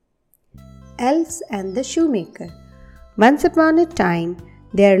Elves and the Shoemaker. Once upon a time,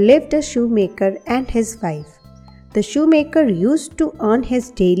 there lived a shoemaker and his wife. The shoemaker used to earn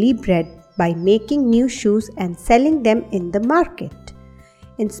his daily bread by making new shoes and selling them in the market.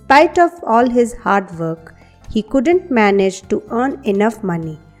 In spite of all his hard work, he couldn't manage to earn enough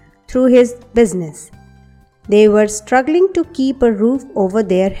money through his business. They were struggling to keep a roof over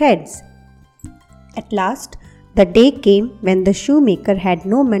their heads. At last, the day came when the shoemaker had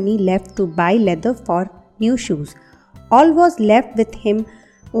no money left to buy leather for new shoes. All was left with him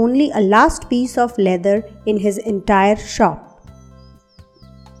only a last piece of leather in his entire shop.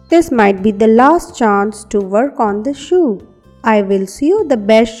 This might be the last chance to work on the shoe. I will sew the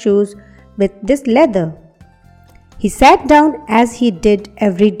best shoes with this leather. He sat down as he did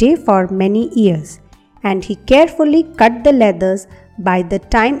every day for many years, and he carefully cut the leathers. By the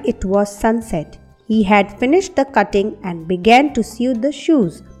time it was sunset, he had finished the cutting and began to sew the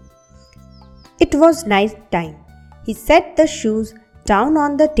shoes. It was night time. He set the shoes down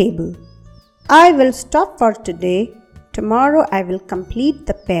on the table. I will stop for today. Tomorrow I will complete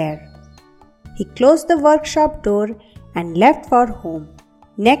the pair. He closed the workshop door and left for home.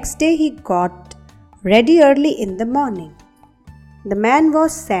 Next day he got ready early in the morning. The man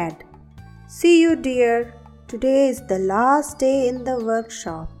was sad. See you, dear. Today is the last day in the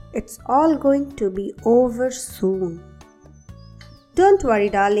workshop. It's all going to be over soon. Don't worry,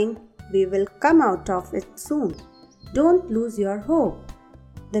 darling. We will come out of it soon. Don't lose your hope.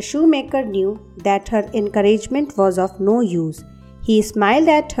 The shoemaker knew that her encouragement was of no use. He smiled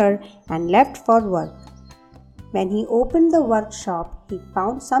at her and left for work. When he opened the workshop, he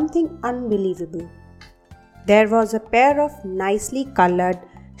found something unbelievable. There was a pair of nicely colored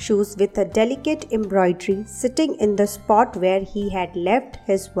shoes with a delicate embroidery sitting in the spot where he had left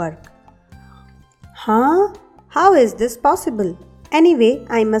his work. Huh? How is this possible? Anyway,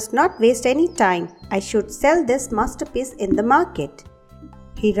 I must not waste any time. I should sell this masterpiece in the market.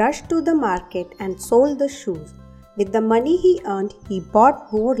 He rushed to the market and sold the shoes. With the money he earned, he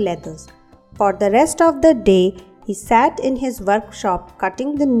bought more leathers. For the rest of the day, he sat in his workshop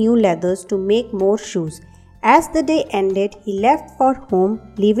cutting the new leathers to make more shoes. As the day ended, he left for home,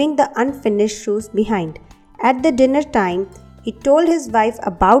 leaving the unfinished shoes behind. At the dinner time, he told his wife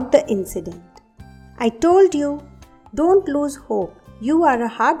about the incident. I told you, don't lose hope. You are a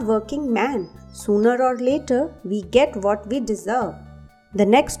hard-working man. Sooner or later, we get what we deserve. The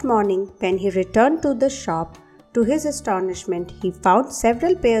next morning, when he returned to the shop, to his astonishment, he found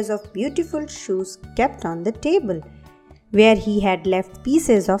several pairs of beautiful shoes kept on the table, where he had left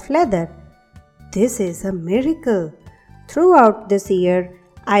pieces of leather. This is a miracle. Throughout this year,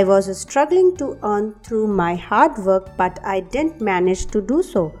 I was struggling to earn through my hard work, but I didn't manage to do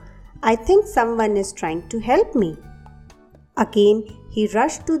so. I think someone is trying to help me. Again, he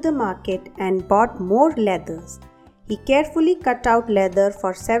rushed to the market and bought more leathers. He carefully cut out leather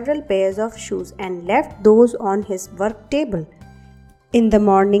for several pairs of shoes and left those on his work table. In the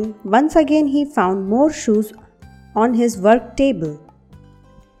morning, once again he found more shoes on his work table.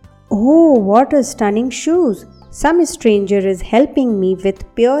 Oh, what a stunning shoes! Some stranger is helping me with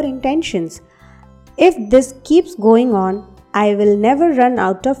pure intentions. If this keeps going on, I will never run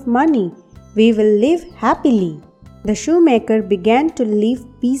out of money. We will live happily. The shoemaker began to leave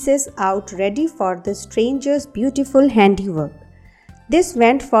pieces out ready for the stranger's beautiful handiwork. This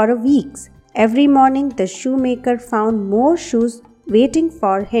went for weeks. Every morning the shoemaker found more shoes waiting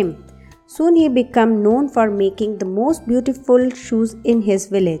for him. Soon he became known for making the most beautiful shoes in his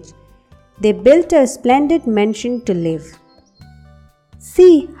village. They built a splendid mansion to live.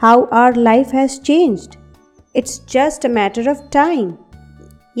 See how our life has changed. It's just a matter of time.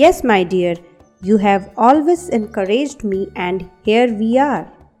 Yes, my dear, you have always encouraged me, and here we are.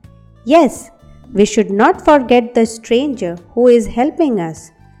 Yes, we should not forget the stranger who is helping us.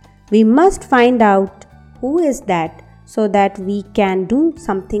 We must find out who is that so that we can do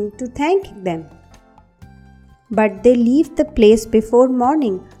something to thank them. But they leave the place before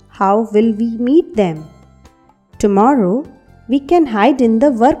morning. How will we meet them? Tomorrow, we can hide in the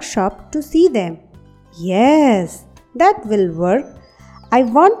workshop to see them. Yes, that will work. I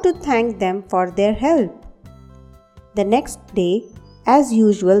want to thank them for their help. The next day, as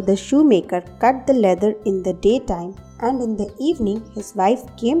usual, the shoemaker cut the leather in the daytime, and in the evening his wife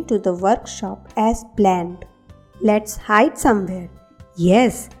came to the workshop as planned. Let's hide somewhere.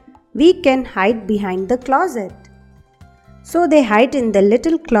 Yes, we can hide behind the closet. So they hid in the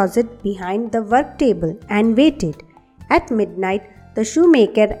little closet behind the work table and waited. At midnight, the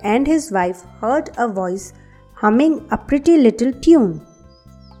shoemaker and his wife heard a voice humming a pretty little tune.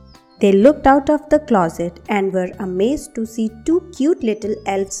 They looked out of the closet and were amazed to see two cute little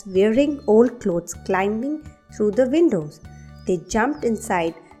elves wearing old clothes climbing through the windows. They jumped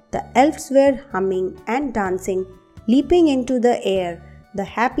inside. The elves were humming and dancing, leaping into the air, the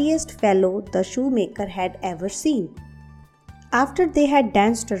happiest fellow the shoemaker had ever seen. After they had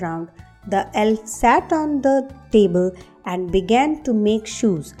danced around, the elves sat on the table and began to make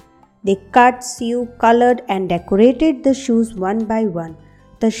shoes. They cut, sewed, colored, and decorated the shoes one by one.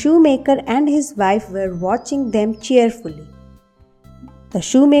 The shoemaker and his wife were watching them cheerfully. The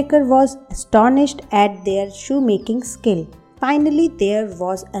shoemaker was astonished at their shoemaking skill. Finally, there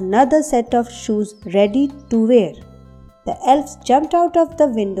was another set of shoes ready to wear. The elves jumped out of the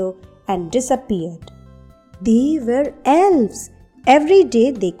window and disappeared. They were elves. Every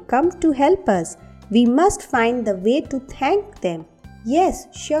day they come to help us. We must find the way to thank them. Yes,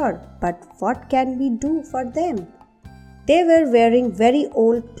 sure, but what can we do for them? They were wearing very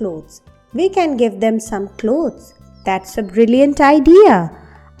old clothes. We can give them some clothes. That's a brilliant idea.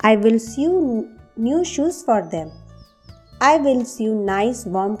 I will sew new shoes for them. I will sew nice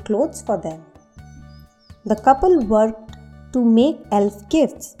warm clothes for them. The couple worked to make elf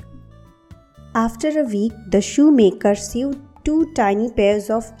gifts. After a week, the shoemaker sewed two tiny pairs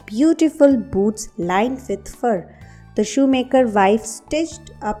of beautiful boots lined with fur. The shoemaker wife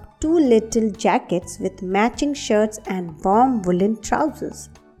stitched up two little jackets with matching shirts and warm woolen trousers.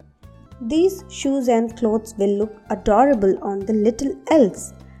 These shoes and clothes will look adorable on the little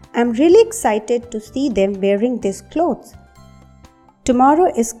elves. I'm really excited to see them wearing these clothes.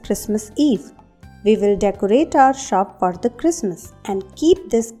 Tomorrow is Christmas Eve. We will decorate our shop for the Christmas and keep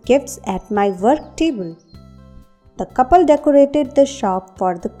these gifts at my work table. The couple decorated the shop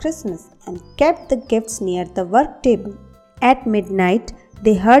for the Christmas and kept the gifts near the work table. At midnight,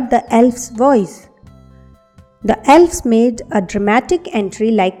 they heard the elf's voice. The elves made a dramatic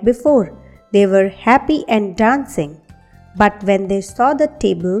entry like before. They were happy and dancing. But when they saw the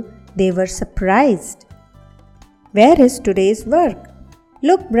table, they were surprised. Where is today's work?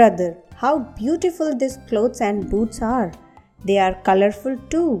 Look, brother, how beautiful these clothes and boots are. They are colorful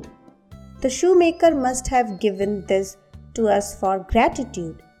too. The shoemaker must have given this to us for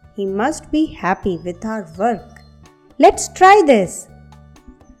gratitude. He must be happy with our work. Let's try this.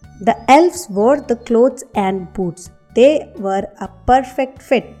 The elves wore the clothes and boots. They were a perfect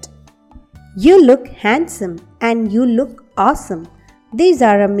fit. You look handsome and you look awesome. These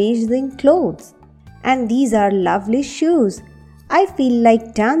are amazing clothes. And these are lovely shoes. I feel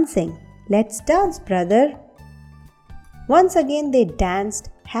like dancing. Let's dance, brother. Once again they danced,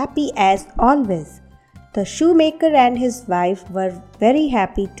 happy as always. The shoemaker and his wife were very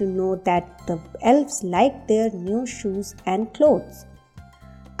happy to know that the elves liked their new shoes and clothes.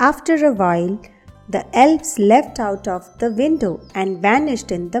 After a while, the elves left out of the window and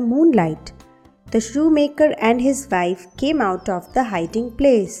vanished in the moonlight. The shoemaker and his wife came out of the hiding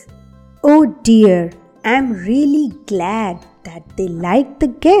place. Oh dear, I'm really glad that they liked the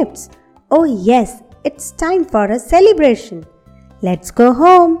gifts. Oh yes, it's time for a celebration. Let's go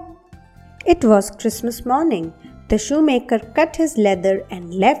home. It was Christmas morning. The shoemaker cut his leather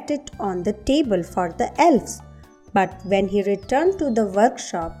and left it on the table for the elves. But when he returned to the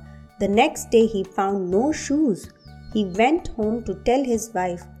workshop, the next day he found no shoes. He went home to tell his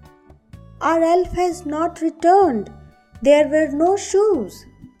wife, "Our elf has not returned. There were no shoes."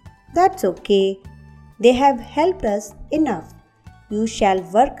 "That's okay. They have helped us enough. You shall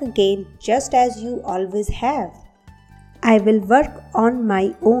work again just as you always have." I will work on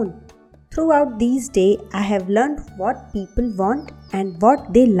my own. Throughout these days, I have learned what people want and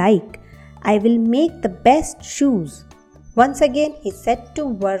what they like. I will make the best shoes. Once again, he set to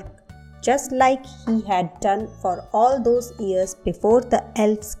work just like he had done for all those years before the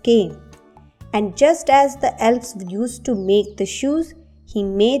elves came. And just as the elves used to make the shoes, he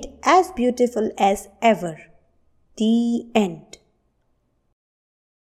made as beautiful as ever. The end.